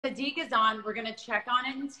Sadiq is on. We're going to check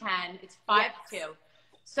on it in 10. It's 5-2. Yes.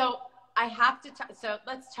 So I have to, so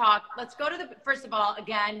let's talk. Let's go to the, first of all,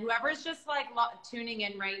 again, whoever's just like tuning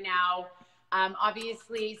in right now,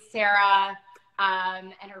 obviously Sarah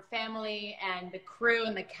and her family and the crew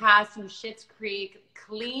and the cast from Schitts Creek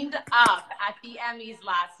cleaned up at the Emmys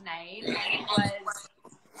last night. And it was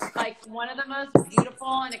like one of the most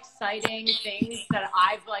beautiful and exciting things that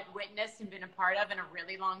I've like witnessed and been a part of in a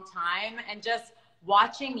really long time. And just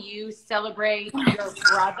watching you celebrate your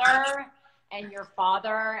brother and your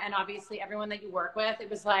father and obviously everyone that you work with, it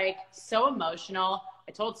was like so emotional.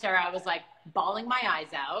 I told Sarah, I was like bawling my eyes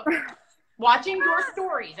out watching your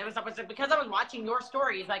stories. It was because I was watching your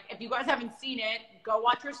stories. Like, if you guys haven't seen it, go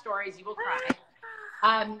watch your stories. You will cry.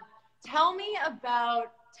 Tell me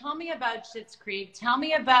about Schitts Creek. Tell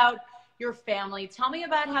me about your family. Tell me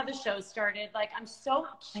about how the show started. Like, I'm so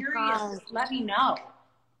curious. Let me know.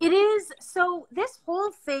 It is. So this whole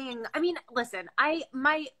thing, I mean, listen,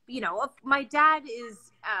 my dad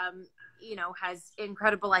is, has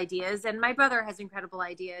incredible ideas, and my brother has incredible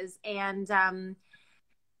ideas. And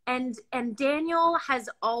Daniel has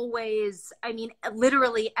always, I mean,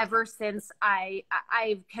 literally ever since I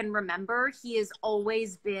can remember, he has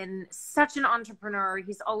always been such an entrepreneur.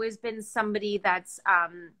 He's always been somebody that's,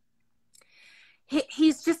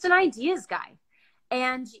 he's just an ideas guy.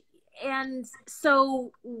 And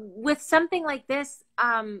so with something like this,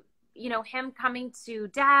 him coming to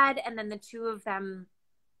Dad and then the two of them,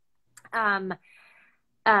 kind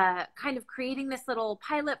of creating this little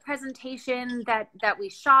pilot presentation that we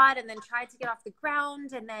shot and then tried to get off the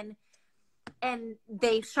ground, and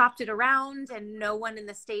they shopped it around and no one in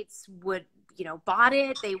the States would, bought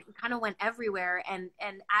it. They kind of went everywhere. And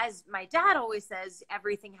as my dad always says,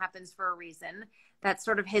 everything happens for a reason. That's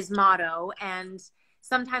sort of his motto. And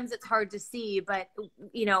sometimes it's hard to see, but,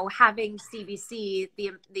 having CBC,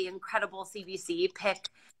 the incredible CBC pick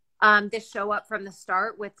this show up from the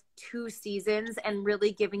start with 2 seasons and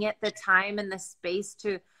really giving it the time and the space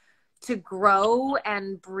to grow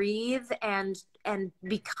and breathe and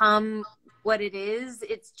become what it is.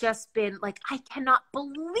 It's just been like, I cannot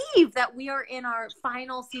believe that we are in our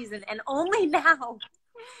final season and only now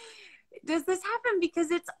does this happen,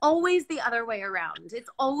 because it's always the other way around. It's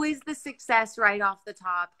always the success right off the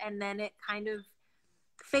top, and then it kind of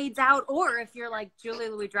fades out. Or if you're like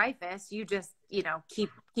Julia Louis-Dreyfus, you just,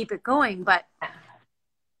 keep it going. But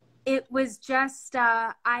it was just,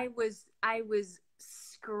 I was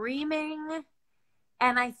screaming,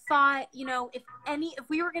 and I thought, if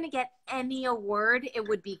we were going to get any award, it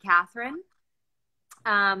would be Catherine.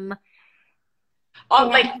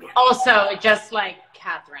 Also just like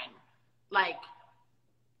Catherine, like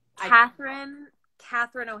Catherine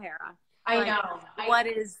O'Hara. I know. What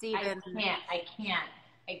is even? I can't.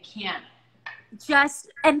 Just,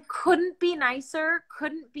 and couldn't be nicer.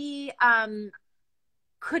 Couldn't be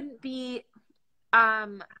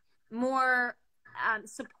more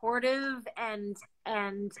supportive and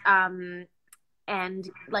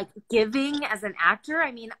like giving as an actor.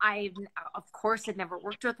 I mean, I of course had never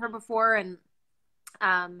worked with her before, and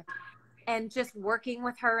just working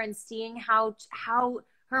with her and seeing how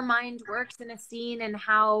her mind works in a scene, and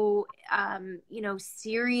how,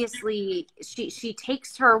 seriously she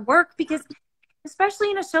takes her work, because especially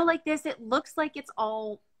in a show like this, it looks like it's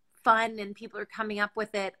all fun and people are coming up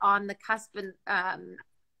with it on the cusp and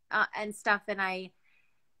stuff. And I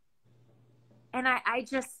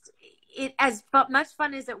just, it, as much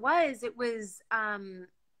fun as it was,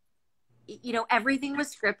 everything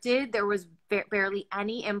was scripted. There was barely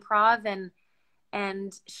any improv,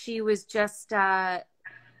 and she was just,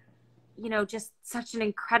 just such an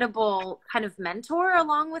incredible kind of mentor,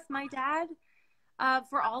 along with my dad,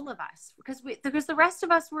 for all of us, because the rest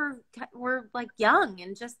of us were like young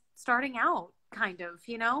and just starting out, kind of,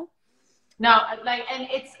 No, like, and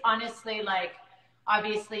it's honestly like,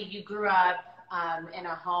 obviously you grew up in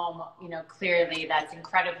a home, clearly that's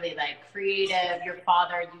incredibly like creative. Your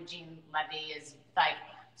father, Eugene Levy, is like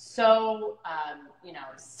so,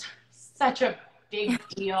 such a big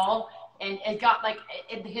deal. And it got like,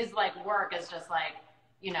 his like work is just like,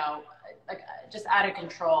 like just out of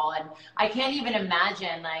control. And I can't even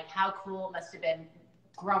imagine like how cool it must have been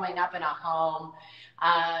growing up in a home,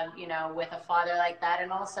 with a father like that.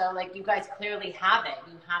 And also like, you guys clearly have it.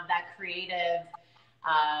 You have that creative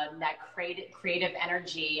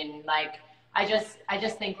energy. And like, I just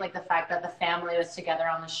think like the fact that the family was together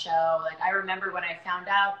on the show. Like, I remember when I found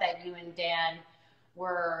out that you and Dan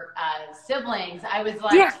were siblings, I was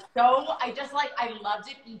like, I loved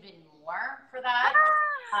it even more for that.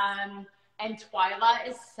 And Twyla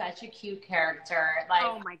is such a cute character. Like,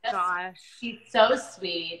 oh my gosh, she's so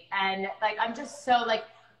sweet. And like, I'm just so like,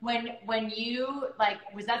 when you like,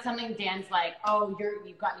 was that something Dan's like, oh,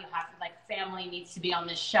 you have like family needs to be on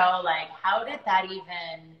the show? Like, how did that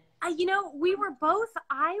even? You know, we were both,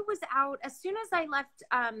 I was out, as soon as I left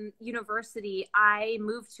university, I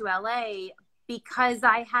moved to LA because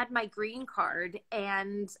I had my green card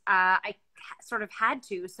and I sort of had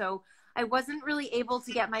to. So I wasn't really able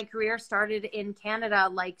to get my career started in Canada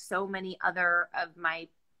like so many other of my,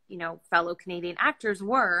 you know, fellow Canadian actors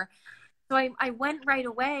were. So I went right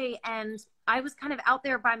away and I was kind of out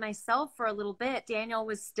there by myself for a little bit. Daniel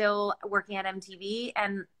was still working at MTV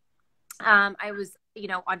and I was, you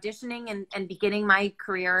know, auditioning and beginning my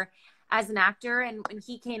career as an actor. And when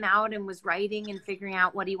he came out and was writing and figuring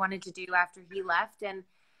out what he wanted to do after he left.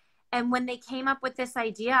 And when they came up with this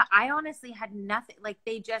idea, I honestly had nothing. Like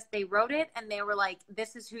they wrote it and they were like,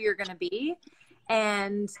 this is who you're going to be.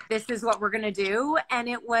 And this is what we're going to do. And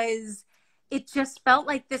it just felt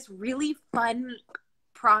like this really fun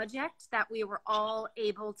project that we were all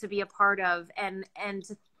able to be a part of and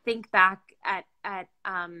to think back at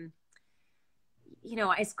you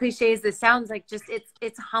know, as cliche as this sounds, like just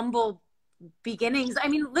it's humble beginnings. I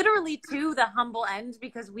mean, literally to the humble end,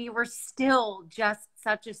 because we were still just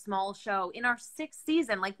such a small show in our 6th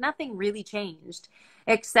season. Like nothing really changed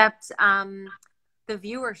except the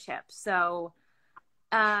viewership. So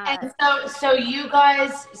and so you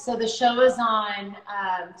guys, so the show is on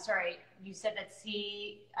sorry, you said that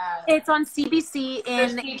it's on CBC.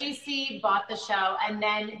 So CBC bought the show and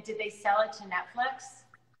then did they sell it to Netflix?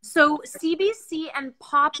 So CBC and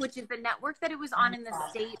Pop, which is the network that it was on in the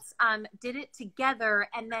States, did it together.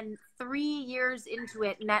 And then 3 years into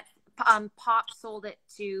it, Pop sold it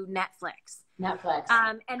to Netflix.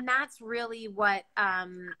 And that's really what,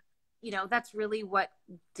 you know, that's really what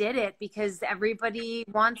did it, because everybody's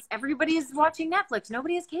watching Netflix.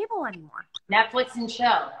 Nobody has cable anymore. Netflix and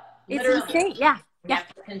chill. It's insane. Yeah.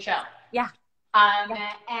 Netflix and chill. Yeah.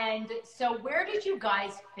 And so where did you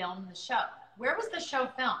guys film the show? Where was the show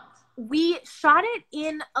filmed? We shot it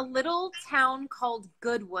in a little town called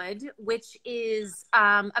Goodwood, which is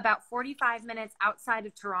about 45 minutes outside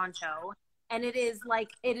of Toronto. And it is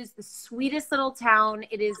the sweetest little town.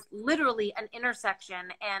 It is literally an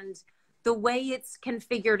intersection. And the way it's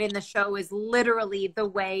configured in the show is literally the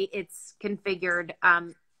way it's configured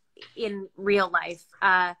in real life.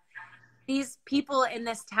 These people in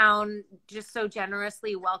this town just so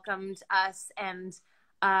generously welcomed us and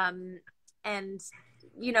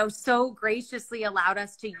you know, so graciously allowed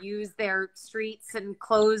us to use their streets and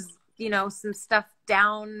close, you know, some stuff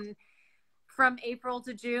down from April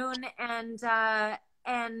to June. And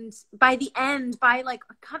by the end,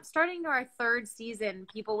 starting our 3rd season,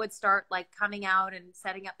 people would start like coming out and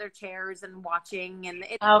setting up their chairs and watching. And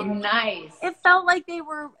nice. It felt like they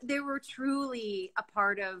were truly a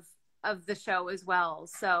part of the show as well.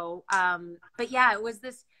 So, but yeah, it was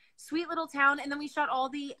this sweet little town. And then we shot all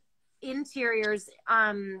the interiors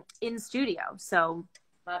in studio. So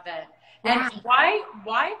love it. And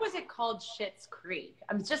why was it called Schitts Creek?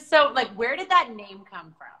 I'm just so like, where did that name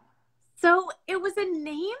come from? So it was a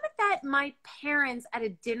name that my parents at a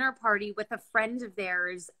dinner party with a friend of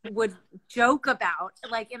theirs would joke about.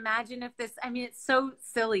 Like, imagine if this, I mean, it's so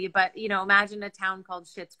silly, but you know, imagine a town called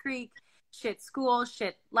Schitts Creek, Schitts School,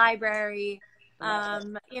 Schitts Library,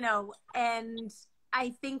 you know, and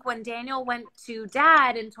I think when Daniel went to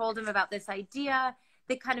Dad and told him about this idea,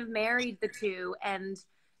 they kind of married the two, and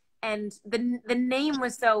the name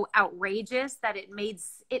was so outrageous that it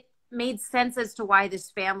made sense as to why this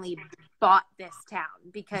family bought this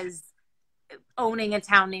town, because owning a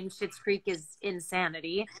town named Schitts Creek is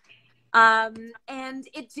insanity. And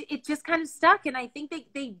it just kind of stuck. And I think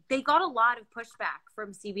they got a lot of pushback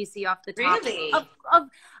from CBC off the top. Really?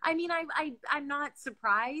 I mean, I'm not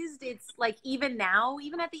surprised. It's like, even now,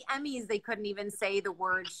 even at the Emmys, they couldn't even say the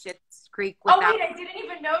word Schitts Creek without I didn't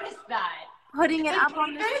even notice that. Putting it up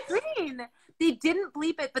on the screen. They didn't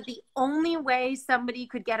bleep it, but the only way somebody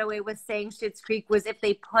could get away with saying Schitts Creek was if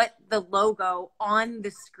they put the logo on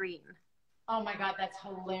the screen. Oh my God, that's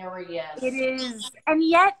hilarious. It is. And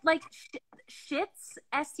yet, like, Schitts,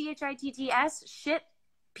 Schitts, shit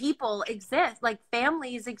people exist. Like,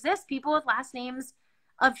 families exist. People with last names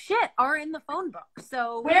of shit are in the phone book.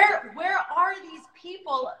 So where are these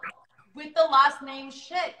people with the last name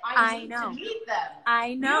Shit? I need to meet them.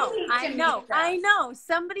 I know.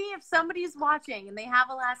 If somebody's watching and they have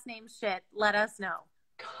a last name Shit, let us know.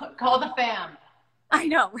 Call the fam. I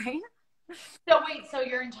know, right? So wait, so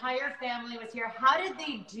your entire family was here. How did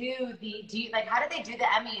they how did they do the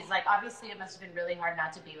Emmys? Like, obviously it must have been really hard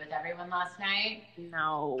not to be with everyone last night.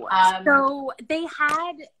 No. So they were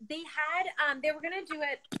gonna do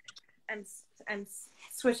it. I'm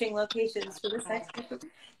switching locations for this next.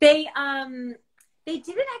 They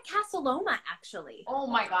did it at Casa Loma, actually. Oh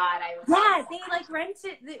my God! They like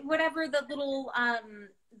rented whatever the little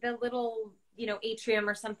atrium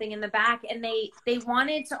or something in the back, and they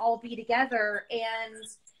wanted to all be together, and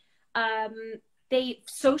they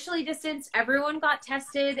socially distanced. Everyone got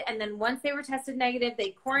tested, and then once they were tested negative, they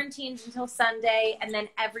quarantined until Sunday, and then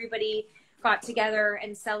everybody got together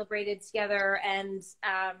and celebrated together. And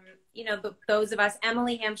those of us,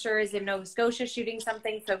 Emily Hampshire is in Nova Scotia shooting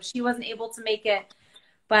something, so she wasn't able to make it,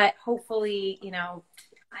 but hopefully,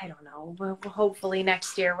 I don't know, hopefully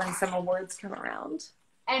next year when some awards come around.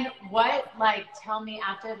 And tell me,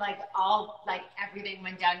 after everything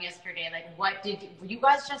went down yesterday, were you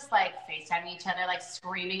guys just FaceTiming each other,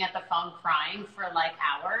 screaming at the phone, crying for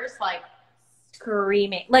hours?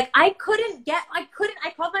 Screaming. I called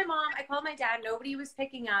my mom, I called my dad, nobody was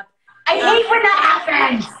picking up. I hate when that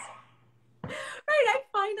happens. Right. I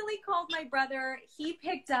finally called my brother. He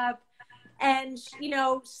picked up and,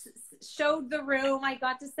 showed the room. I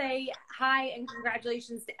got to say hi and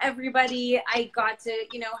congratulations to everybody. I got to,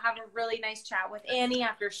 have a really nice chat with Annie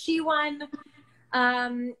after she won.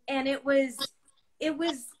 And it was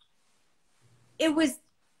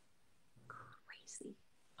crazy.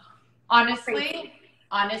 Honestly,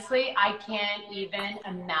 I can't even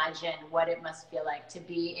imagine what it must feel like to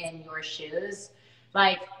be in your shoes.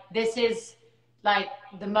 This is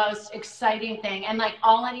the most exciting thing, and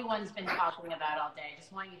all anyone's been talking about all day. I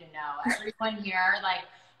just want you to know, everyone here,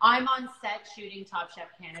 I'm on set shooting Top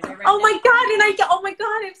Chef Canada right now. My God, oh my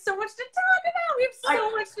God, I have so much to talk about. We have so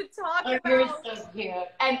much to talk about. You're so cute,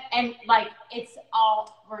 and it's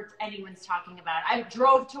all where anyone's talking about. I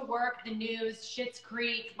drove to work, the news, Schitts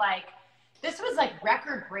Creek, this was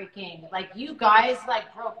record breaking. You guys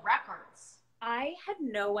broke records. I had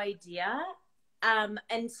no idea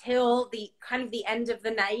until the end of the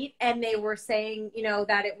night, and they were saying,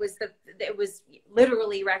 that it was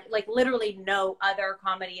literally literally no other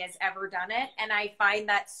comedy has ever done it. And I find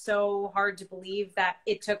that so hard to believe that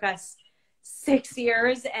it took us 6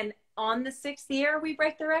 years, and on the 6th year we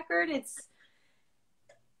break the record.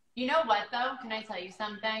 You know what though? Can I tell you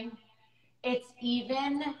something? It's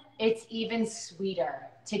even sweeter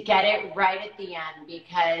to get it right at the end,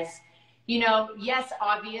 because yes,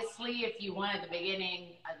 obviously, if you won at the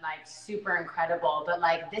beginning, super incredible, but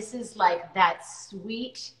this is that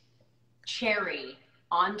sweet cherry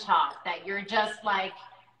on top that you're just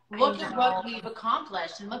look at what we've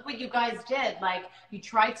accomplished, and look what you guys did. You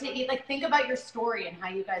tried to eat, think about your story and how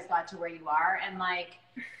you guys got to where you are. And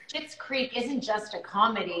Schitts Creek isn't just a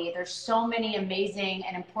comedy. There's so many amazing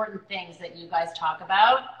and important things that you guys talk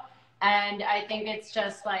about. And I think it's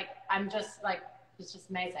just it's just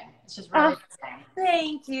amazing. It's just really amazing.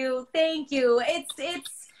 Thank you.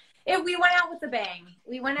 We went out with a bang.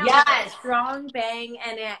 We went out with a strong bang,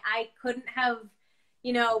 and I couldn't have,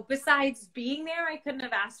 besides being there, I couldn't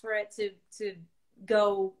have asked for it to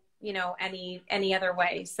go, any other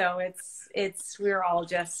way. So we're all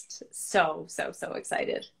just so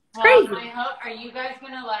excited. Well, crazy. I hope, are you guys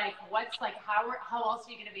gonna how else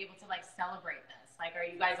are you gonna be able to celebrate this? Are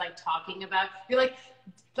you guys talking about, you're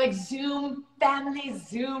Zoom family,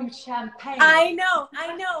 Zoom champagne? I know.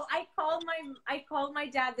 I called my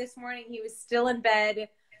dad this morning. He was still in bed.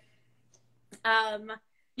 How's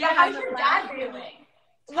your dad doing?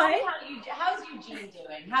 How's Eugene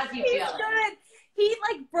doing? How's he feeling? Good. He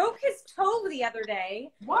broke his toe the other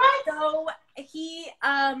day. What? So he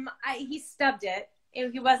stubbed it.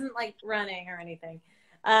 He wasn't running or anything.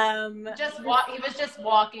 He was just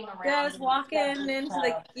walking around. Just walking into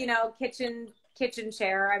the kitchen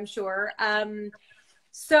chair, I'm sure.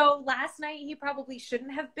 So last night he probably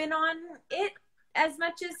shouldn't have been on it as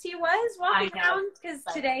much as he was walking around, because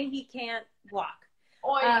today he can't walk.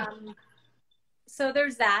 So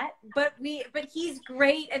there's that. But he's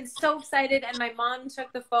great and so excited. And my mom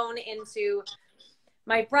took the phone into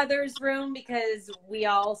my brother's room, because we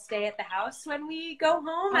all stay at the house when we go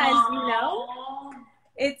home, as you know.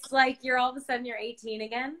 It's you're all of a sudden you're 18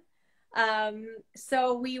 again.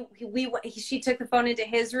 So she took the phone into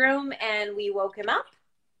his room, and we woke him up,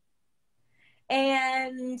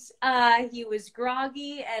 and he was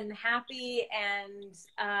groggy and happy, and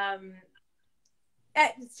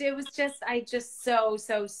it was just, I just so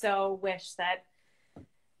wish that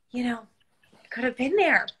could have been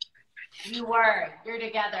there. You're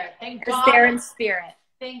together. Thank God. There in spirit.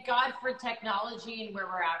 thank God for technology and where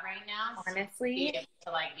we're at right now. Honestly,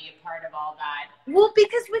 to like be a part of all that. Well,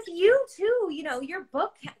 because with you too, you know, your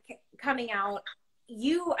book coming out,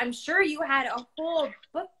 I'm sure you had a whole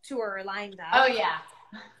book tour lined up. Oh yeah.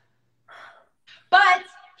 But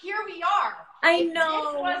here we are. I if know.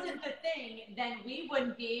 If this wasn't the thing, then we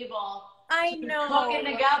wouldn't be able I to know. cooking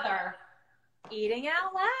together. Eating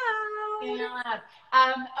out loud. Eating out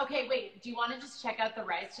loud. Okay, wait. Do you want to just check out the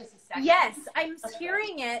rice just a second? Yes, I'm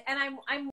hearing it, and I'm